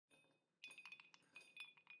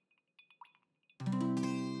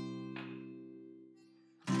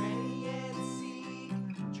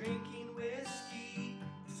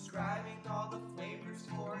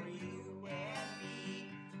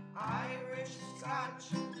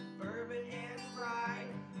touch bourbon and rye.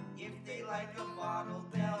 If they like a bottle,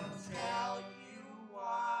 they'll tell you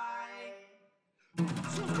why.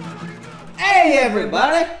 Hey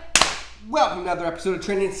everybody! Welcome to another episode of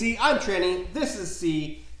Trenny and C. I'm Trenny. This is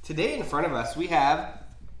C. Today in front of us we have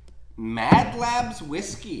Madlab's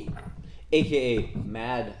Whiskey, aka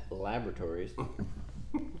Mad Laboratories.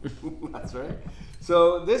 That's right.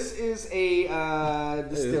 So this is a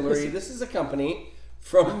distillery. This is a company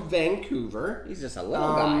from Vancouver. He's just a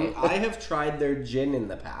little guy. I have tried their gin in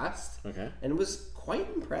the past, and was quite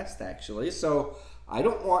impressed actually. So I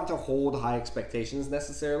don't want to hold high expectations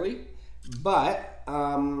necessarily, but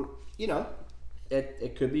you know,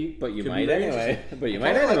 it could be. But you might anyway. But you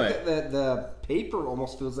might anyway. Like the paper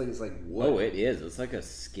almost feels like it's like wood. Oh, it is. It's like a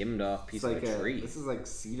skimmed off piece of a tree. This is like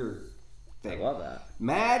cedar thing. I love that.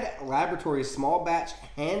 Mad Laboratories small batch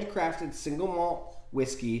handcrafted single malt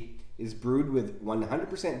whiskey is brewed with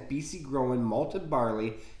 100% BC grown malted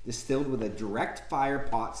barley, distilled with a direct fire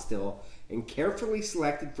pot still, and carefully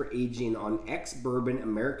selected for aging on ex-bourbon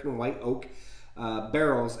American white oak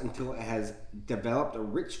barrels until it has developed a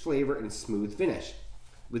rich flavor and smooth finish.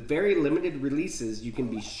 With very limited releases, you can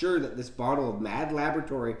be sure that this bottle of Mad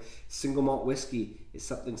Laboratory single malt whiskey is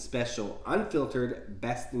something special, unfiltered,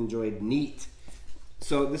 best enjoyed neat.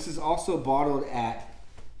 So this is also bottled at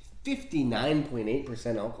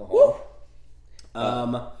 59.8% alcohol.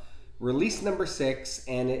 Release number 6,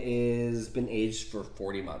 and it has been aged for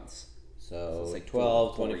 40 months. So it's like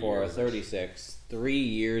 12, 24, 36, 3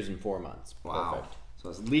 years and 4 months. Wow. Perfect. So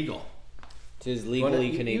it's legal. It is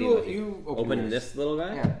legally Canadian. You open this little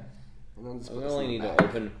guy? Yeah. We only need to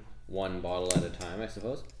open one bottle at a time, I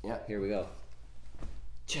suppose. Yeah. Here we go.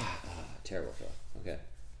 Terrible fill. Okay.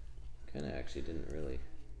 Kind of actually didn't really...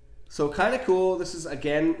 So kind of cool. This is,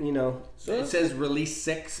 again, you know, So it says release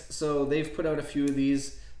 6, so they've put out a few of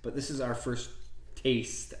these, but this is our first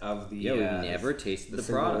taste of the... Yeah, we've never tasted the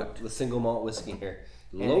product. The single malt whiskey here.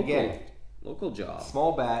 Local, and again, local job.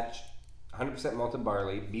 small batch, 100% malted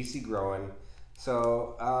barley, BC growing.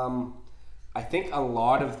 So I think a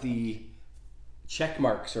lot of the check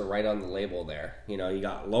marks are right on the label there. You know, you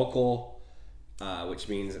got local, which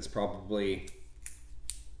means it's probably...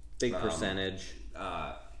 Big percentage.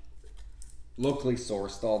 Locally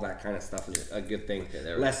sourced, all that kind of stuff is a good thing.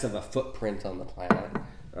 Okay, less of a footprint on the planet.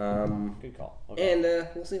 Good call. Okay. And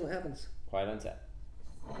we'll see what happens. Quiet on set.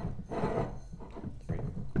 3,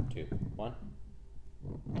 2, 1.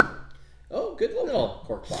 Oh, good little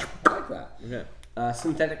cork pop. I like that. Okay.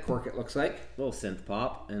 Synthetic cork, it looks like. Little synth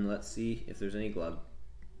pop, and let's see if there's any glug.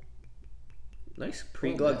 Nice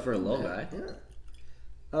pre-glug for a low guy. Yeah.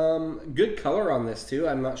 Good color on this too.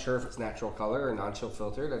 I'm not sure if it's natural color or non-chill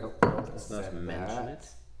filtered. I don't know if it's Let's mention it.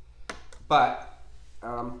 But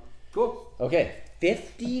cool. Okay,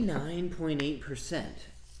 59.8%.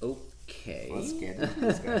 Okay. That's good.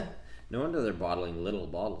 That's good. No wonder they're bottling little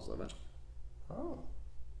bottles of it. Oh.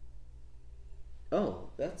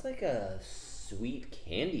 Oh, that's like a sweet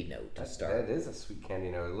candy note to start. That is a sweet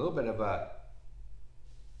candy note. A little bit of a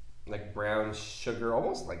like brown sugar,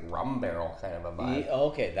 almost like rum barrel kind of a vibe.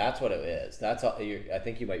 Okay, that's what it is. That's all. I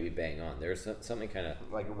think you might be bang on. There's something kind of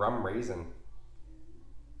like rum raisin,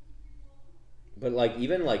 but like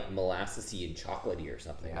even like molassesy and chocolatey or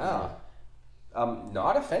something. Yeah.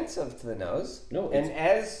 Not offensive to the nose. No, and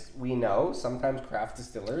as we know, sometimes craft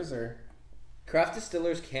distillers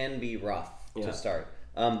can be rough to start.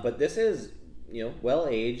 But this is, you know, well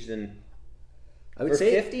aged, and I would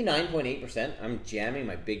say 59.8%. I'm jamming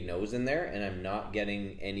my big nose in there, and I'm not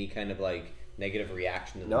getting any kind of like negative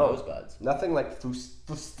reaction to the nose buds. Nothing like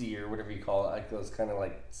fusty or whatever you call it, like those kind of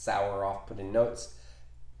like sour, off-putting notes.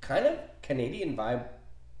 Kind of Canadian vibe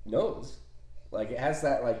nose. Like it has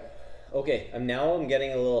that like. Okay, I'm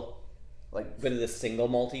getting a little like bit of the single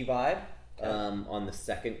malty vibe on the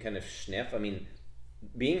second kind of sniff. I mean,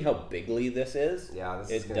 being how bigly this is,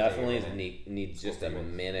 it definitely needs just a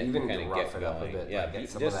minute even to kind of get going. Yeah, get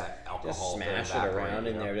some of that alcohol. Just smash it around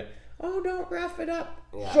in there. Oh, don't rough it up.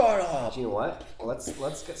 Yeah. Shut up. Do you know what?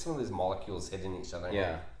 Let's get some of these molecules hitting each other.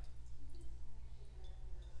 Yeah.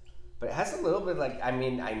 But it has a little bit like, I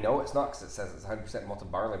mean, I know it's not because it says it's 100%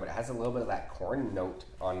 malted barley, but it has a little bit of that corn note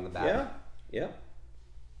on the back. Yeah, yeah.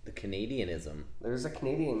 The Canadianism. There's a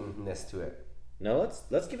Canadianness to it. No,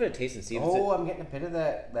 let's give it a taste and see if I'm getting a bit of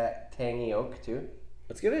that tangy oak too.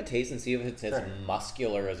 Let's give it a taste and see if it's as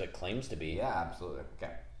muscular as it claims to be. Yeah, absolutely.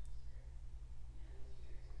 Okay.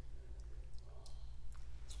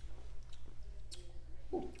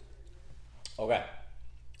 Ooh. Okay.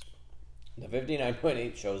 The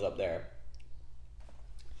 59.8 shows up there.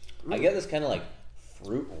 I get this kind of like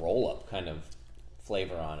fruit roll-up kind of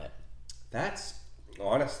flavor on it. That's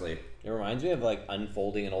Honestly. It reminds me of like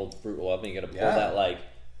unfolding an old fruit roll up and you got to pull that like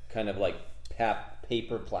kind of like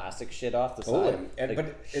paper plastic shit off the side. And,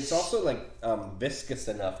 but it's also like viscous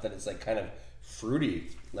enough that it's like kind of fruity.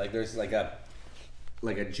 Like there's like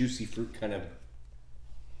a juicy fruit kind of.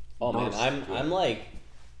 Oh man, I'm like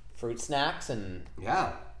fruit snacks and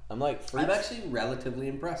I'm like I'm actually relatively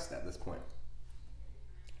impressed at this point.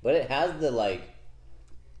 But it has the like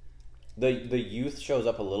the youth shows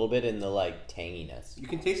up a little bit in the like tanginess. You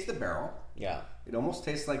can taste the barrel. Yeah. It almost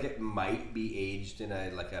tastes like it might be aged in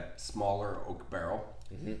a smaller oak barrel.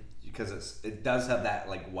 Because it does have that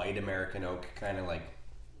like white American oak kind of like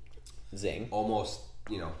zing. Almost,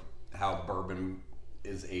 you know, how bourbon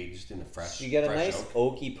is aged in a fresh. So you get a nice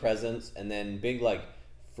oak. oaky presence and then big like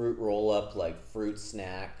fruit roll up, like fruit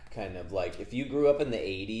snack kind of like if you grew up in the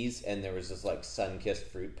 80s and there was just like sun-kissed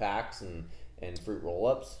fruit packs and fruit roll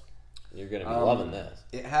ups, you're gonna be loving this.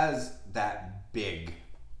 It has that big,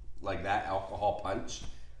 like that alcohol punch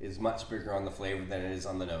is much bigger on the flavor than it is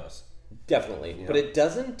on the nose. Definitely, but it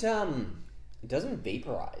doesn't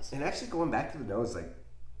vaporize. And actually, going back to the nose, like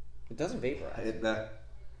it doesn't vaporize.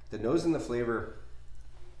 The nose and the flavor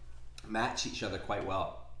match each other quite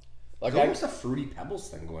well. Like There's almost a fruity pebbles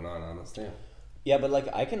thing going on, honestly. Yeah, but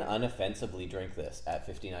like I can unoffensively drink this at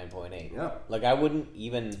 59.8. Yeah, like I wouldn't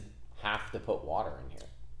even have to put water in here.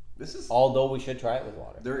 This is although we should try it with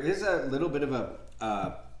water. There is a little bit of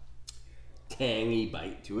a tangy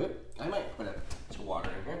bite to it. I might put some water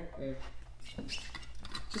in here.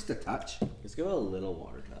 Just a touch. Let's give it a little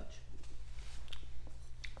water touch.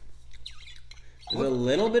 There's a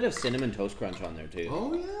little bit of cinnamon toast crunch on there too.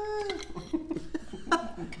 Oh yeah.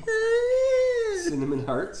 Cinnamon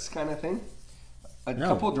hearts kind of thing. A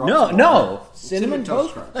couple drops. No. Cinnamon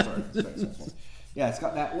toast crunch. Sorry. Yeah, it's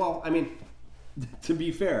got that. Well, I mean, to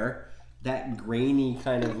be fair, that grainy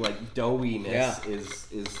kind of like doughiness is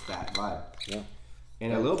that vibe. Yeah.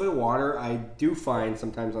 And a little bit of water, I do find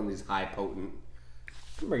sometimes on these high potent.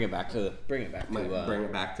 Bring it back to maybe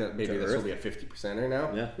this will be a 50%er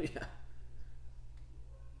now. Yeah.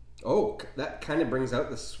 Oh, that kind of brings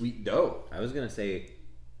out the sweet dough. I was gonna say,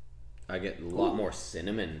 I get a lot more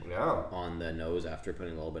cinnamon on the nose after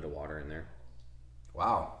putting a little bit of water in there.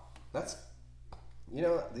 Wow, that's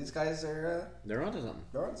these guys are they're onto something.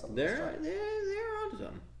 They're on something. They're onto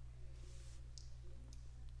something.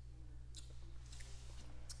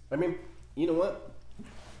 I mean, you know what?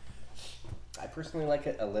 I personally like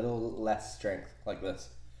it a little less strength like this.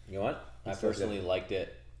 You know what? I personally liked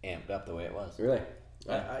it amped up the way it was. Really?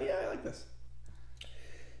 Yeah, I like this.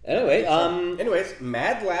 Anyway, anyways,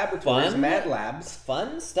 Madlab returns Madlabs.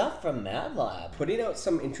 Fun stuff from Madlab. Putting out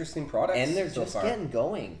some interesting products. And they're just getting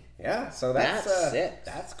going. Yeah, so that's it.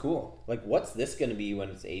 That's cool. Like, what's this going to be when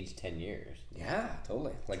it's aged 10 years? Yeah,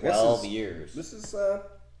 totally. Like 12 years. This is as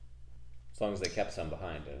long as they kept some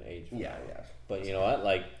behind an age. Yeah. But you know what?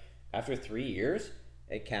 Like, after 3 years,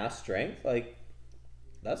 at cast strength, like,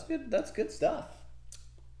 that's good. That's good stuff.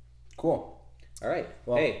 Cool. All right.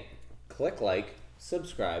 Well, hey, click like,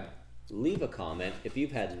 subscribe, leave a comment. If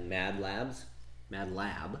you've had Madlab,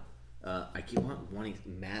 I keep wanting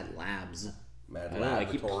Madlabs. I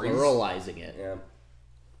keep pluralizing it. Yeah.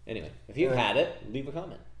 Anyway, if you've had it, leave a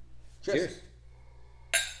comment. Cheers.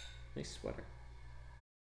 Nice sweater.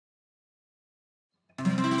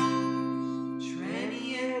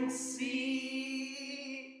 Tranny and C.